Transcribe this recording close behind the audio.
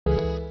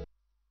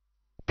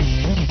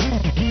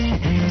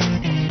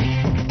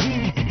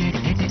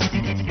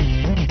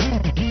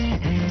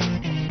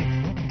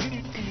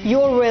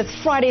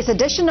with Friday's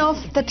edition of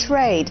The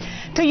Trade.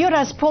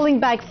 Toyota is pulling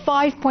back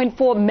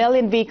 5.4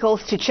 million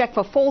vehicles to check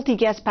for faulty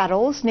gas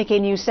pedals.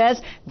 Nikkei News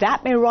says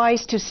that may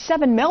rise to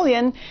 7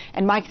 million.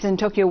 And Mike's in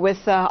Tokyo with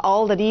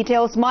all the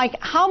details. Mike,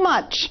 how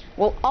much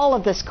will all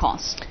of this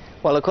cost?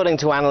 Well, according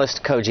to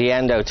analyst Koji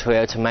Endo,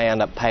 Toyota may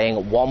end up paying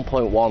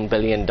 $1.1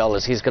 billion.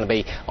 He's going to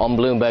be on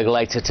Bloomberg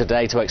later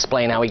today to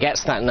explain how he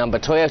gets that number.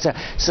 Toyota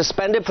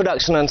suspended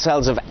production and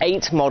sales of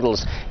 8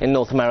 models in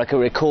North America,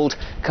 recalled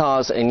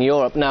cars in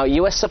Europe. Now,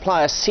 US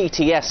supplier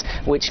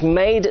CTS, which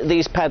made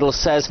these pedals,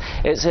 says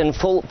it's in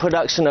full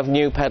production of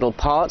new pedal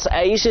parts.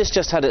 Asia's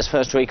just had its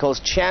first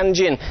recalls.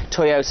 Tianjin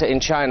Toyota in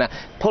China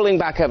pulling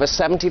back over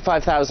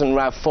 75,000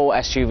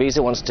 RAV4 SUVs.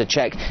 It wants to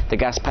check the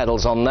gas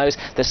pedals on those.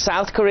 The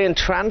South Korean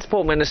Transport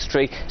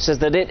Ministry says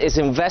that it is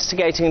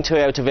investigating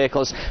Toyota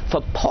vehicles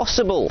for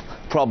possible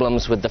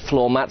problems with the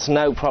floor mats.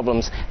 No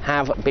problems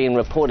have been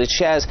reported.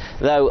 Shares,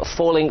 though,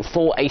 falling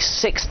for a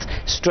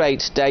 6th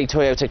straight day.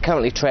 Toyota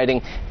currently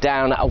trading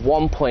down at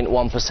 1.1%.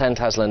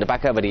 Haslinda,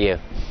 back over to you.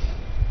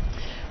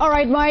 All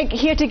right, Mike,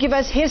 here to give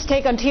us his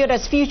take on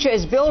Toyota's future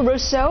is Bill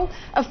Russo,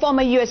 a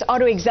former U.S.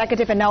 auto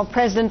executive and now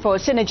president for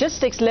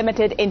Synergistics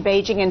Limited in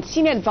Beijing and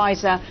senior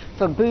advisor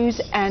for Booz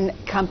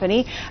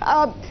Company.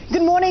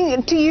 Good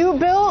morning to you,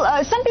 Bill.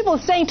 Some people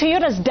saying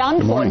Toyota's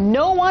done for.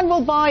 No one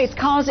will buy its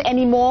cars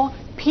anymore,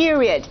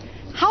 period.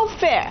 How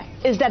fair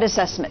is that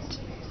assessment?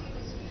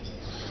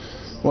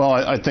 Well,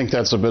 I think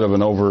that's a bit of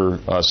an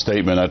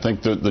overstatement. I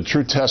think the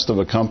true test of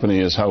a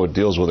company is how it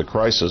deals with a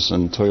crisis,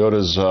 and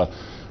Toyota's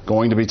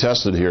going to be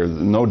tested here.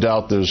 No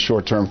doubt there's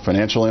short-term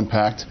financial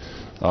impact.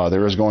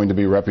 There is going to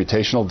be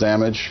reputational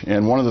damage.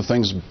 And one of the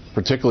things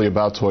particularly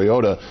about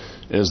Toyota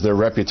is their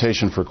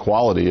reputation for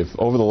quality. If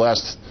over the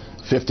last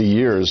 50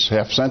 years,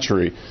 half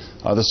century,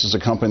 this is a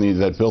company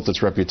that built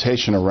its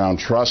reputation around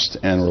trust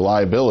and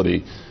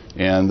reliability.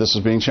 And this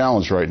is being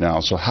challenged right now.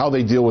 So how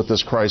they deal with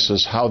this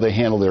crisis, how they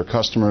handle their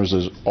customers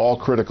is all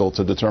critical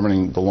to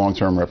determining the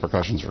long-term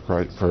repercussions for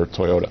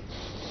Toyota.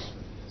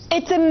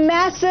 It's a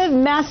massive,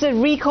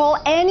 massive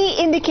recall. Any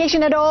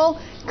indication at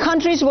all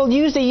countries will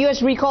use the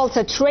U.S. recall as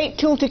a trade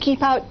tool to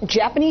keep out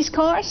Japanese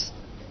cars?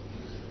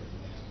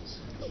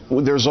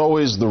 Well, there's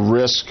always the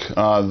risk.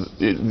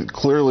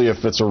 Clearly,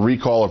 if it's a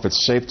recall, if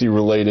it's safety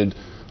related,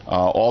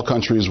 all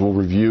countries will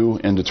review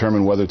and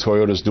determine whether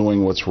Toyota is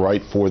doing what's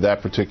right for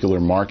that particular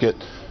market.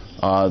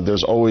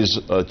 There's always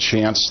a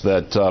chance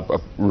that a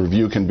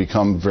review can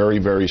become very,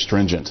 very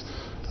stringent.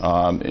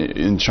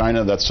 In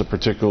China, that's a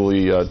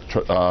particularly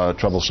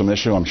troublesome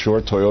issue. I'm sure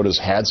Toyota's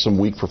had some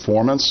weak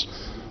performance.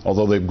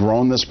 Although they've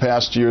grown this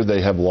past year, they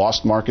have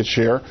lost market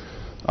share.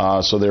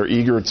 So they're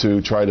eager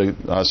to try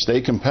to stay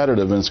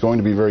competitive, and it's going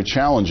to be very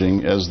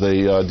challenging as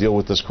they deal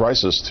with this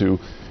crisis to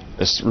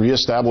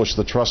reestablish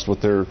the trust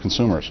with their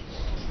consumers.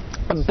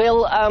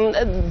 Bill,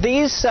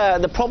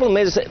 the problem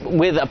is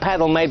with a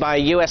pedal made by a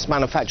U.S.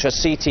 manufacturer,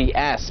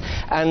 CTS,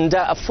 and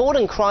Ford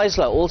and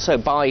Chrysler also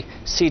buy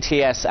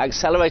CTS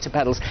accelerator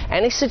pedals.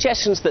 Any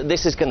suggestions that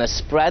this is going to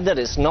spread, that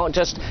it's not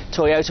just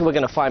Toyota, we're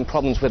going to find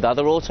problems with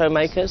other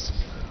automakers?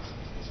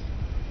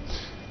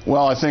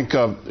 Well, I think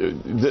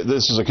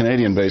this is a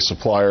Canadian-based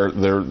supplier.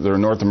 They're a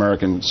North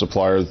American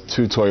supplier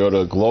to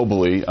Toyota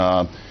globally.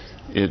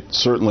 It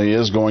certainly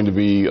is going to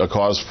be a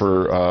cause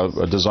for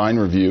a design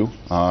review.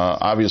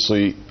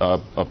 Obviously,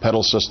 a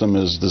pedal system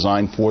is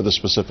designed for the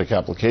specific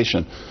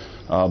application.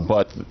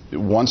 But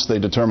once they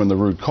determine the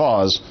root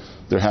cause,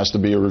 there has to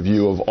be a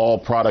review of all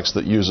products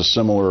that use a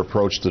similar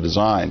approach to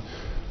design.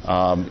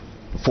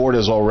 Ford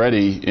has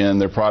already, in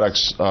their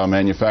products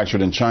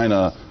manufactured in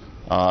China,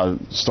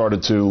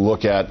 started to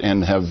look at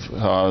and have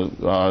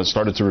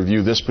started to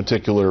review this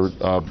particular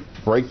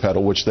brake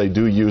pedal, which they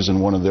do use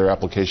in one of their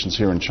applications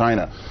here in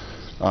China.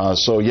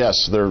 So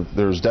yes,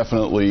 there's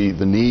definitely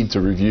the need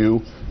to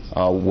review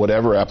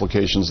whatever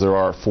applications there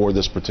are for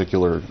this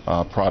particular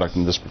product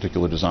and this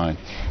particular design.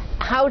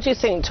 How do you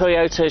think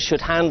Toyota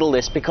should handle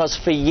this? Because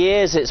for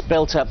years it's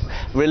built up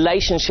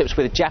relationships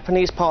with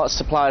Japanese parts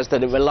suppliers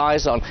that it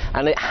relies on,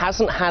 and it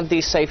hasn't had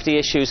these safety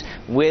issues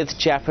with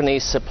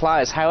Japanese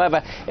suppliers.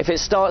 However, if it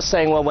starts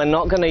saying, well, we're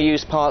not going to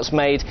use parts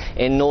made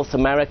in North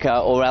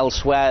America or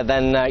elsewhere,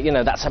 then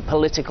that's a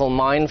political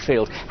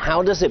minefield.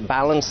 How does it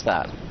balance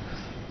that?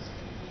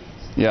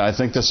 Yeah, I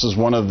think this is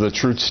one of the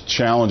true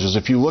challenges.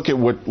 If you look at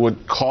what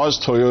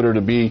caused Toyota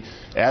to be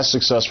as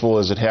successful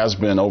as it has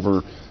been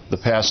over the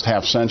past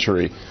half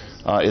century,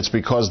 it's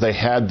because they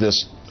had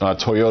this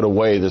Toyota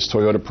way, this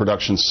Toyota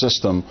production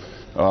system,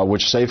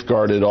 which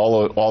safeguarded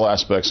all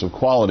aspects of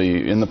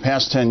quality. In the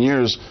past 10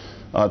 years,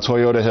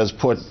 Toyota has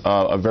put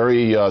a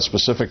very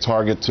specific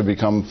target to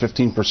become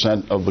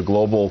 15% of the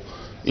global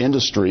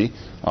industry,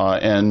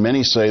 and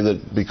many say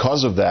that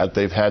because of that,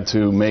 they've had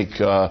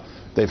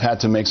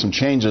to make some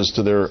changes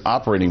to their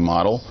operating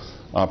model,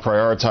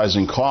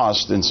 prioritizing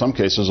cost in some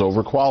cases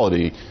over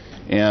quality.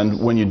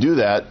 And when you do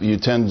that, you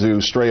tend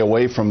to stray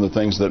away from the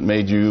things that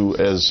made you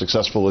as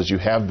successful as you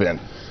have been.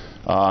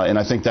 And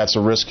I think that's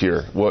a risk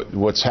here.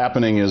 What's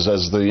happening is,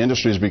 as the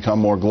industry has become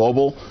more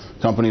global,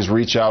 companies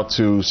reach out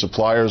to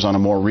suppliers on a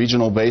more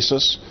regional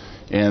basis,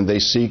 and they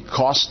see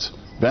cost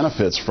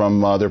benefits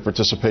from their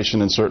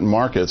participation in certain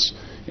markets.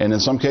 And in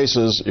some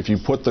cases, if you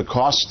put the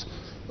cost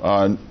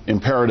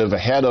imperative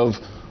ahead of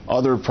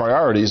other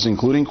priorities,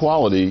 including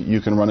quality, you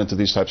can run into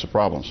these types of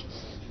problems.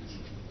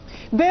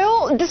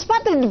 Bill,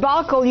 despite the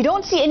debacle, you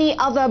don't see any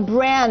other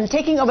brand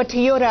taking over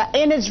Toyota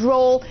in its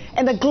role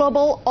in the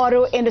global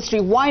auto industry.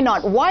 Why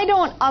not? Why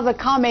don't other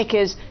car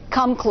makers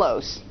come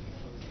close?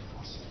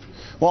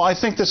 Well, I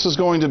think this is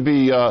going to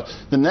be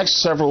the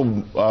next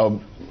several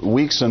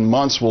weeks and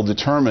months will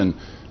determine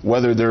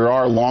whether there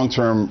are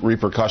long-term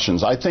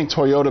repercussions. I think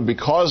Toyota,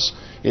 because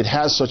it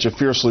has such a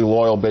fiercely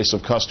loyal base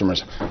of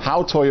customers,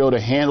 how Toyota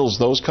handles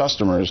those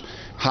customers,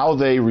 how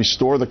they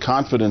restore the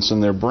confidence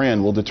in their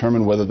brand will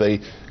determine whether they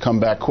come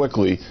back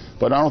quickly.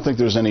 But I don't think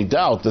there's any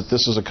doubt that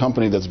this is a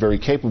company that's very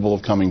capable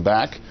of coming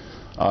back.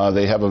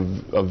 They have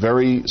a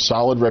very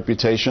solid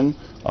reputation.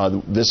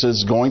 This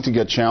is going to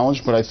get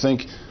challenged, but I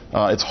think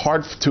it's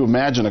hard to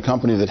imagine a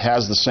company that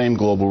has the same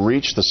global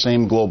reach, the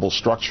same global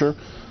structure,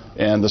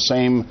 and the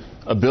same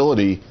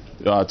ability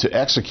to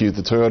execute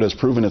that Toyota has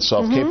proven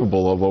itself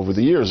capable of over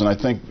the years. And I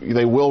think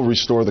they will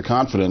restore the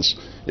confidence.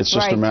 It's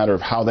just a matter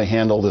of how they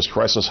handle this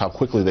crisis, how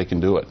quickly they can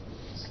do it.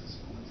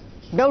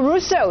 Bill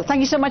Russo, thank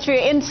you so much for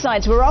your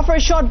insights. We're off for a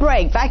short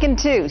break. Back in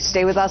 2.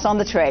 Stay with us on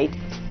The Trade.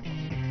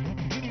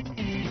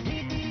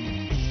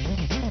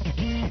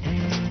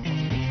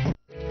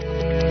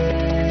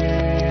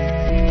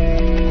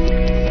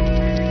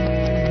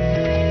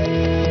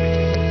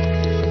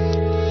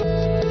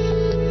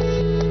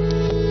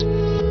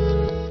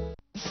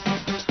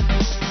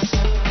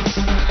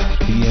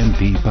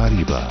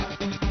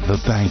 The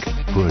bank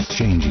for a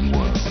changing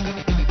world.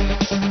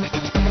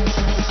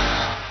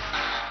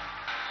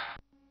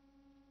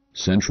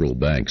 Central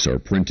banks are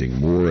printing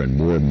more and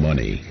more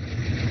money.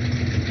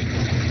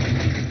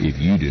 If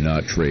you do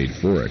not trade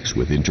Forex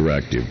with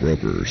Interactive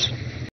Brokers,